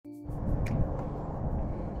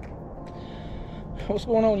what's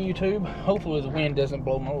going on YouTube? Hopefully the wind doesn't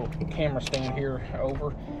blow my little camera stand here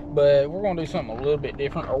over, but we're going to do something a little bit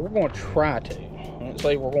different, or we're going to try to. I don't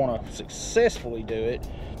say we're going to successfully do it,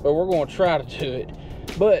 but we're going to try to do it.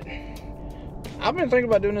 But I've been thinking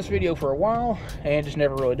about doing this video for a while and just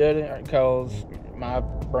never really did it because my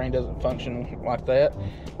brain doesn't function like that.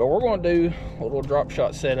 But we're going to do a little drop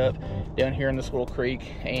shot setup down here in this little creek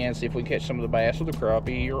and see if we catch some of the bass with the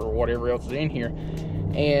crappie or whatever else is in here.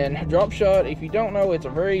 And drop shot, if you don't know, it's a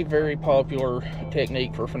very, very popular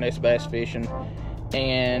technique for finesse bass fishing,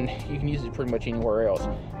 and you can use it pretty much anywhere else.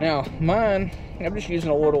 Now, mine, I'm just using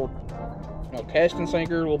a little, casting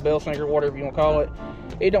sinker, a little bell sinker, whatever you want to call it.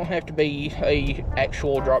 It don't have to be a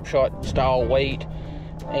actual drop shot style weight,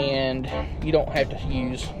 and you don't have to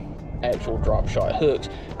use actual drop shot hooks.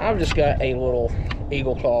 I've just got a little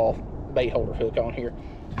eagle claw bait holder hook on here.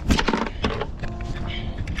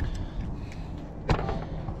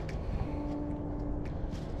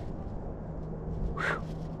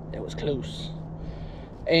 That was close.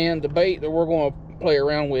 And the bait that we're going to play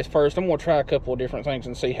around with first, I'm going to try a couple of different things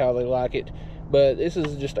and see how they like it. But this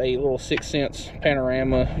is just a little 6 cents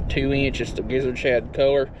panorama, 2-inch, just a gizzard shad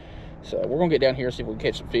color. So we're going to get down here and see if we can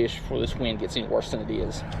catch some fish before this wind gets any worse than it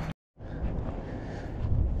is.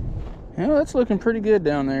 Well, that's looking pretty good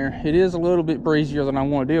down there. It is a little bit breezier than I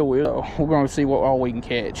want to deal with. So we're going to see what all we can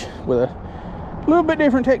catch with a little bit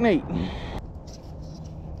different technique.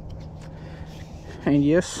 And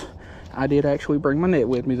yes, I did actually bring my net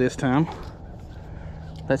with me this time.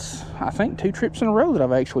 That's, I think, 2 trips in a row that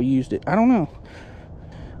I've actually used it. I don't know.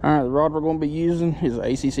 Alright, the rod we're going to be using is an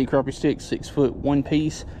ACC crappie stick, 6-foot, 1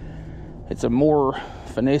 piece. It's a more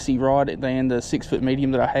finesse-y rod than the 6-foot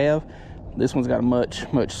medium that I have. This one's got a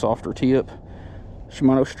much softer tip.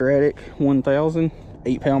 Shimano Stradic 1000,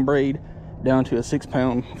 8-pound braid, down to a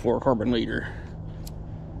 6-pound fluorocarbon leader.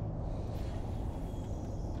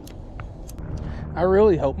 I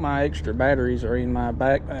really hope my extra batteries are in my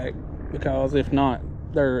backpack, because if not,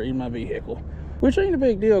 they're in my vehicle. Which ain't a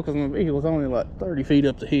big deal because my vehicle's only like 30 feet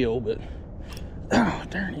up the hill, but oh,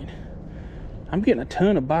 darn it. I'm getting a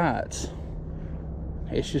ton of bites.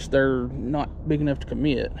 It's just they're not big enough to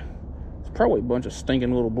commit. It's probably a bunch of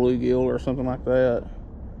stinking little bluegill or something like that.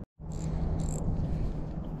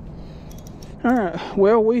 Alright,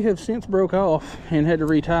 well, we have since broke off and had to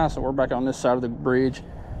retie, so we're back on this side of the bridge.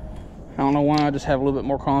 I don't know why, I just have a little bit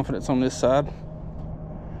more confidence on this side.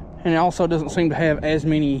 And it also doesn't seem to have as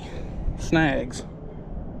many snags.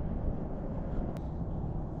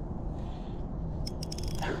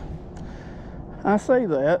 I say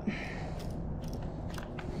that.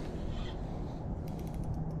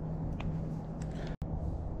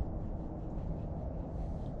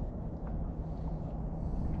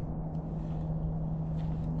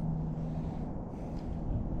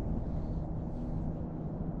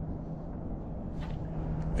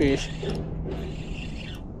 Fish.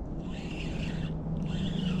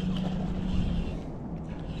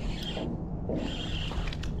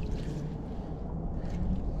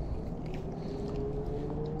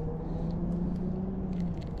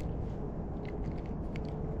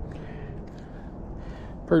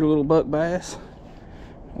 Pretty little buck bass.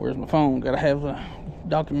 Where's my phone? Gotta have a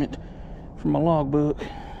document from my logbook.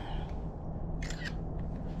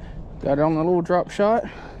 Got it on the little drop shot.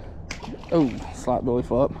 Oh, slight belly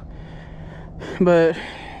flop. But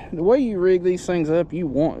the way you rig these things up,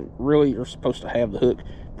 you're supposed to have the hook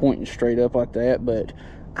pointing straight up like that, but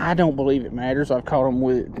I don't believe it matters. I've caught them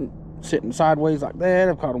with it sitting sideways like that.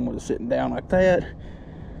 I've caught them with it sitting down like that.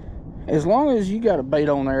 As long as you got a bait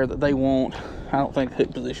on there that they want, I don't think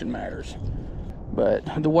hook position matters.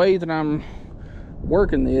 But the way that I'm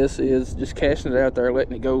working this is just casting it out there,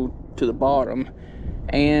 letting it go to the bottom,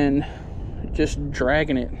 and just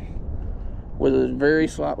dragging it with a very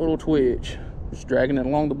slight little twitch, just dragging it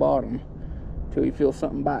along the bottom till you feel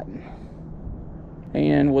something biting.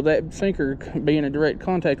 And with that sinker being in direct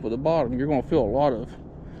contact with the bottom, you're going to feel a lot of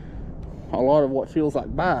what feels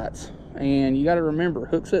like bites. And you got to remember,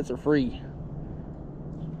 hook sets are free.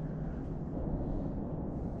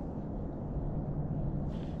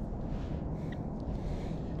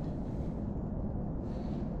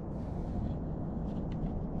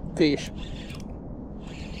 Fish.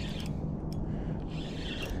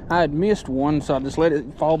 I had missed one, so I just let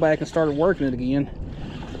it fall back and started working it again.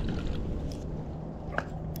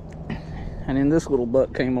 And then this little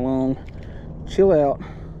buck came along. Chill out.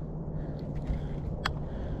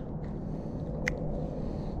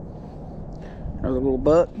 Another little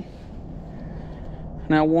buck.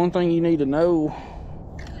 Now, one thing you need to know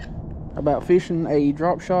about fishing a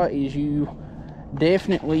drop shot is you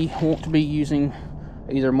definitely want to be using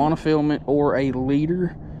either monofilament or a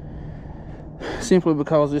leader, simply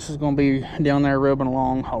because this is going to be down there rubbing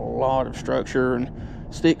along a lot of structure and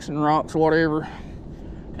sticks and rocks, whatever,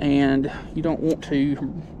 and you don't want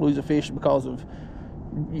to lose a fish because of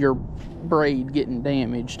your braid getting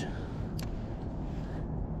damaged.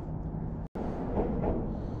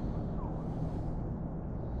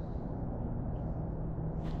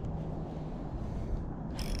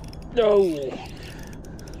 Oh,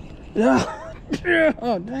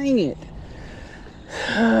 oh, dang it.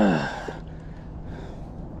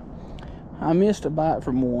 I missed a bite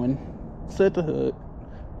from one, set the hook,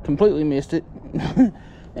 completely missed it,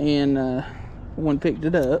 and one picked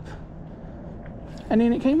it up, and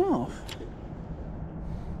then it came off.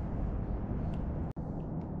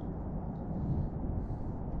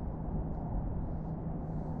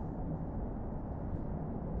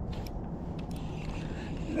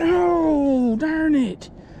 No, darn it.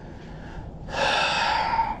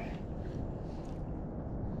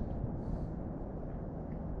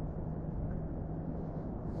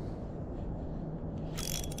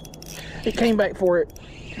 It came back for it.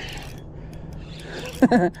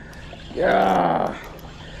 Yeah,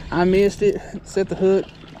 I missed it, set the hook,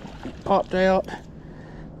 popped out.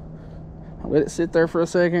 I let it sit there for a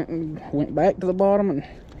second and went back to the bottom and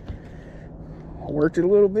worked it a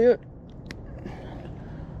little bit.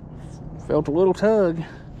 Felt a little tug.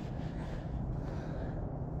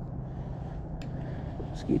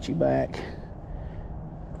 Let's get you back.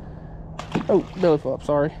 Oh, belly flop,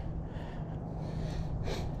 sorry.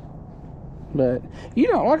 But you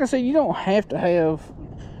don't, like I said, you don't have to have,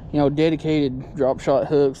 you know, dedicated drop shot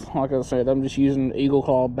hooks. Like I said, I'm just using eagle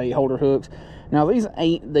claw bait holder hooks. Now these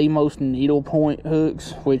ain't the most needle point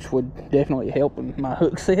hooks, which would definitely help in my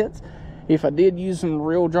hook sets if I did use some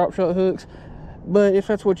real drop shot hooks. But if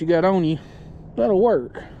that's what you got on you, that'll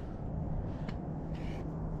work.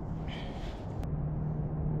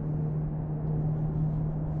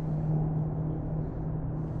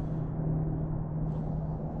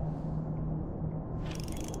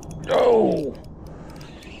 Oh,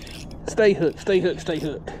 stay hooked, stay hooked, stay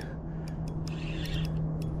hooked.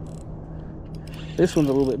 This one's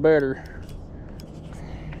a little bit better.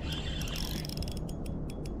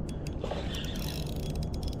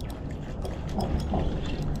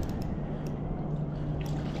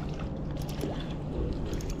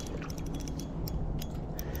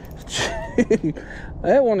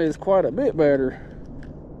 That one is quite a bit better.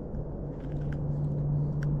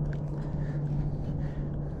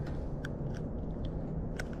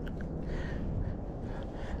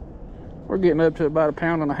 We're getting up to about 1.5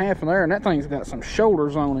 pounds in there, and that thing's got some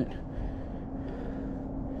shoulders on it.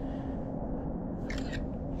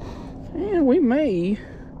 And we may...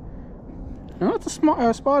 No, it's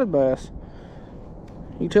a spotted bass.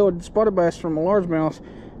 You can tell a spotted bass from a largemouth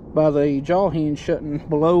by the jaw hinge shutting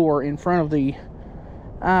below or in front of the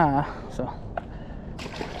eye. So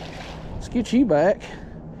let's get you back,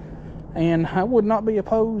 and I would not be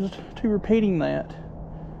opposed to repeating that.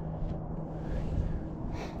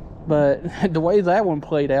 But the way that one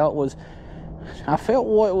played out was, I felt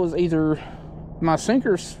what was either my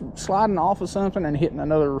sinker sliding off of something and hitting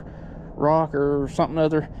another rock or something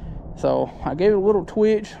other. So I gave it a little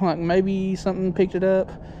twitch, like maybe something picked it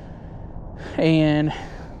up, and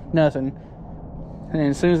nothing. And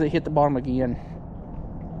then as soon as it hit the bottom again,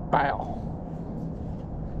 pow.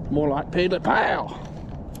 More like piglet, pow.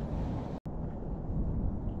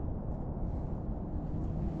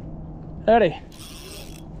 Howdy.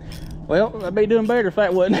 Well, I'd be doing better if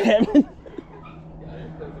that wasn't happening.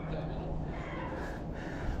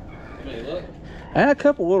 A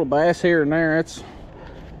couple little bass here and there, that's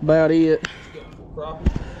about it.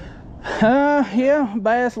 Yeah,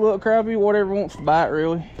 bass, little crappie, whatever wants to bite,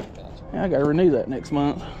 really. I gotta renew that next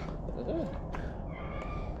month.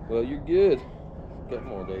 Well, you're good. Got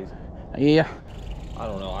more days. Yeah. I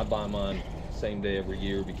don't know. I buy mine same day every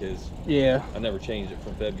year because I never changed it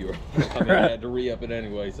from February. I mean, I had to re-up it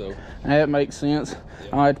anyway, so. That makes sense.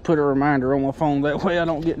 Yeah. I had to put a reminder on my phone, that way I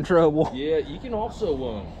don't get in trouble. Yeah, you can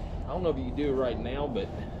also, I don't know if you can do it right now, but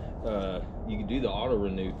you can do the auto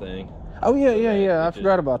renew thing. Oh yeah, yeah. I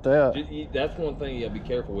forgot about that. That's one thing you gotta be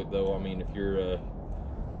careful with, though. I mean, if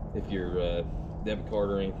your debit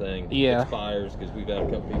card or anything expires, because we've had a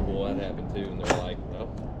couple people that happened to, and they're like,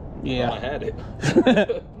 well, I had it.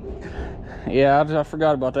 Yeah, I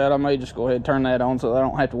forgot about that. I may just go ahead and turn that on so I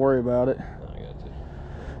don't have to worry about it. I got you.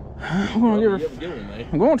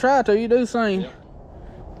 I'm going to try to. You do the same. Yep.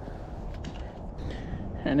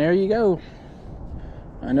 And there you go.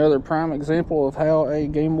 Another prime example of how a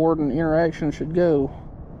game warden interaction should go.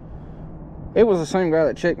 It was the same guy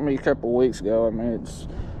that checked me a couple of weeks ago. I mean,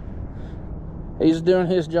 he's doing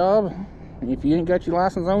his job. If you ain't got your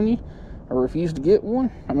license on you or refuse to get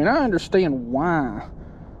one, I mean, I understand why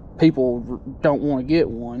people don't want to get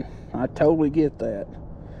one. I totally get that.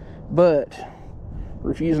 But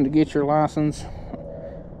refusing to get your license,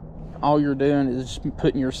 all you're doing is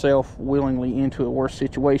putting yourself willingly into a worse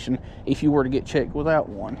situation if you were to get checked without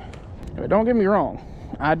one. But don't get me wrong,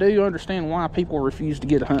 I do understand why people refuse to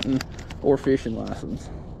get a hunting or fishing license.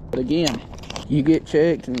 But again, you get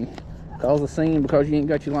checked and cause a scene because you ain't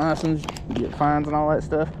got your license, you get fines and all that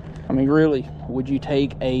stuff. I mean, really, would you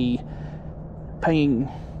take a paying,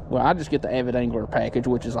 well, I just get the Avid Angler package,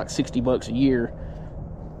 which is like 60 bucks a year.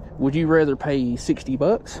 Would you rather pay 60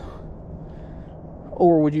 bucks?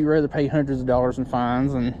 Or would you rather pay hundreds of dollars in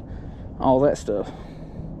fines and all that stuff?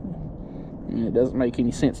 I mean, it doesn't make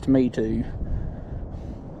any sense to me to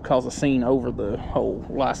cause a scene over the whole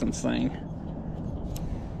license thing.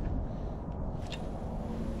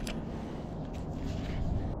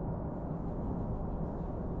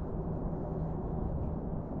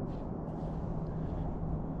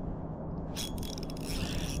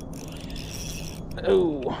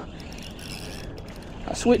 Oh,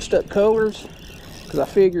 I switched up colors because I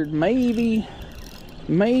figured maybe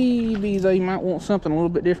they might want something a little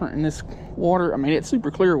bit different in this water. I mean, it's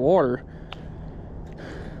super clear water.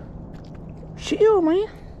 Chill, man.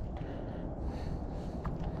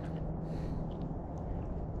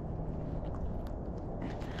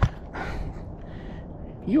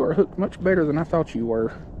 You are hooked much better than I thought you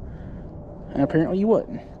were. And apparently you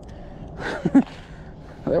wasn't.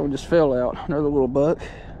 That one just fell out. Another little buck.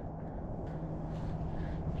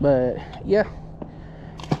 But yeah,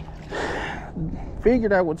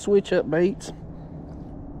 figured I would switch up baits.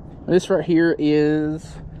 This right here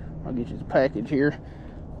is, I'll get you the package here,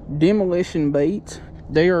 demolition baits.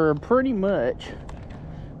 They are pretty much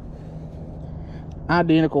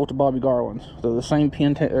identical to Bobby Garland's. So the same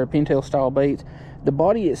pintail style baits. The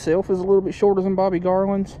body itself is a little bit shorter than Bobby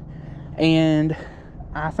Garland's, and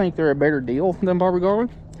I think they're a better deal than Bobby Garland.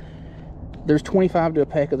 There's 25 to a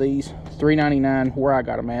pack of these, $3.99 where I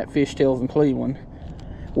got them at, Fishtails in Cleveland.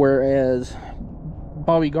 Whereas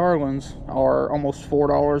Bobby Garland's are almost $4,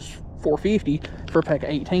 $4.50 for a pack of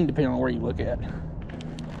 18, depending on where you look at.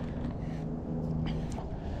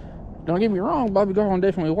 Don't get me wrong, Bobby Garland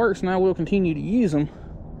definitely works, and I will continue to use them.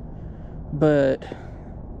 But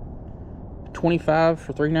 25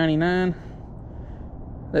 for $3.99,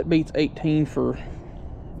 that beats 18 for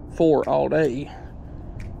 $4 all day.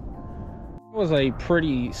 It was a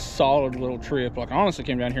pretty solid little trip. Like, I honestly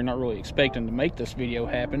came down here not really expecting to make this video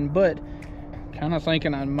happen, but kind of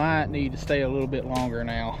thinking I might need to stay a little bit longer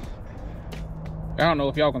now. I don't know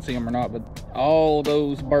if y'all can see them or not, but all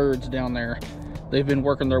those birds down there, they've been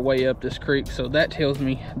working their way up this creek, so that tells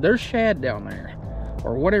me there's shad down there,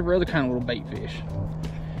 or whatever other kind of little bait fish.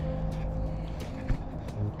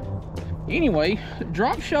 Anyway,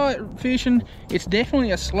 drop shot fishing, it's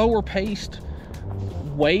definitely a slower paced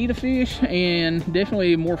way to fish, and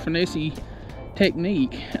definitely a more finessey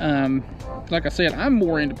technique. Like I said, I'm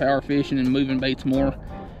more into power fishing and moving baits more,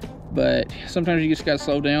 but sometimes you just gotta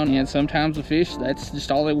slow down, and sometimes the fish, that's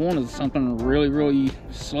just all they want, is something really, really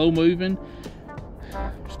slow moving.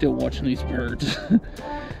 Still watching these birds.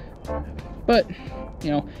 But,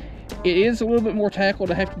 you know, it is a little bit more tackle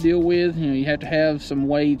to have to deal with. You know, you have to have some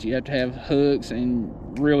weights, you have to have hooks,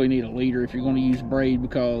 and really need a leader if you're going to use braid,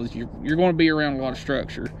 because you're going to be around a lot of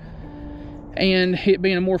structure. And it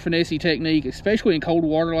being a more finessey technique, especially in cold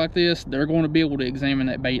water like this, they're going to be able to examine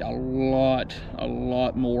that bait a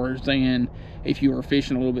lot more than if you were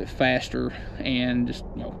fishing a little bit faster and just,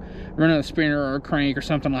 you know, running a spinner or a crank or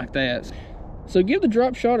something like that. So give the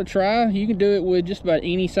drop shot a try. You can do it with just about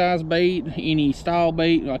any size bait, any style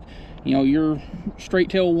bait, like, you know, your straight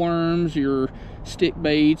tail worms, your stick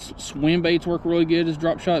baits, swim baits work really good as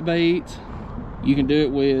drop shot baits. You can do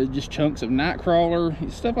it with just chunks of night crawler,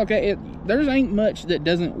 stuff like that. There's ain't much that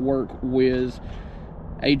doesn't work with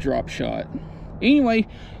a drop shot. Anyway,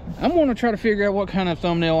 I'm going to try to figure out what kind of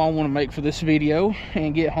thumbnail I want to make for this video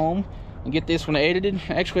and get home and get this one edited.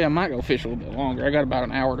 Actually, I might go fish a little bit longer. I got about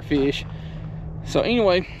an hour to fish. So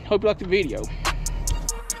anyway, hope you liked the video.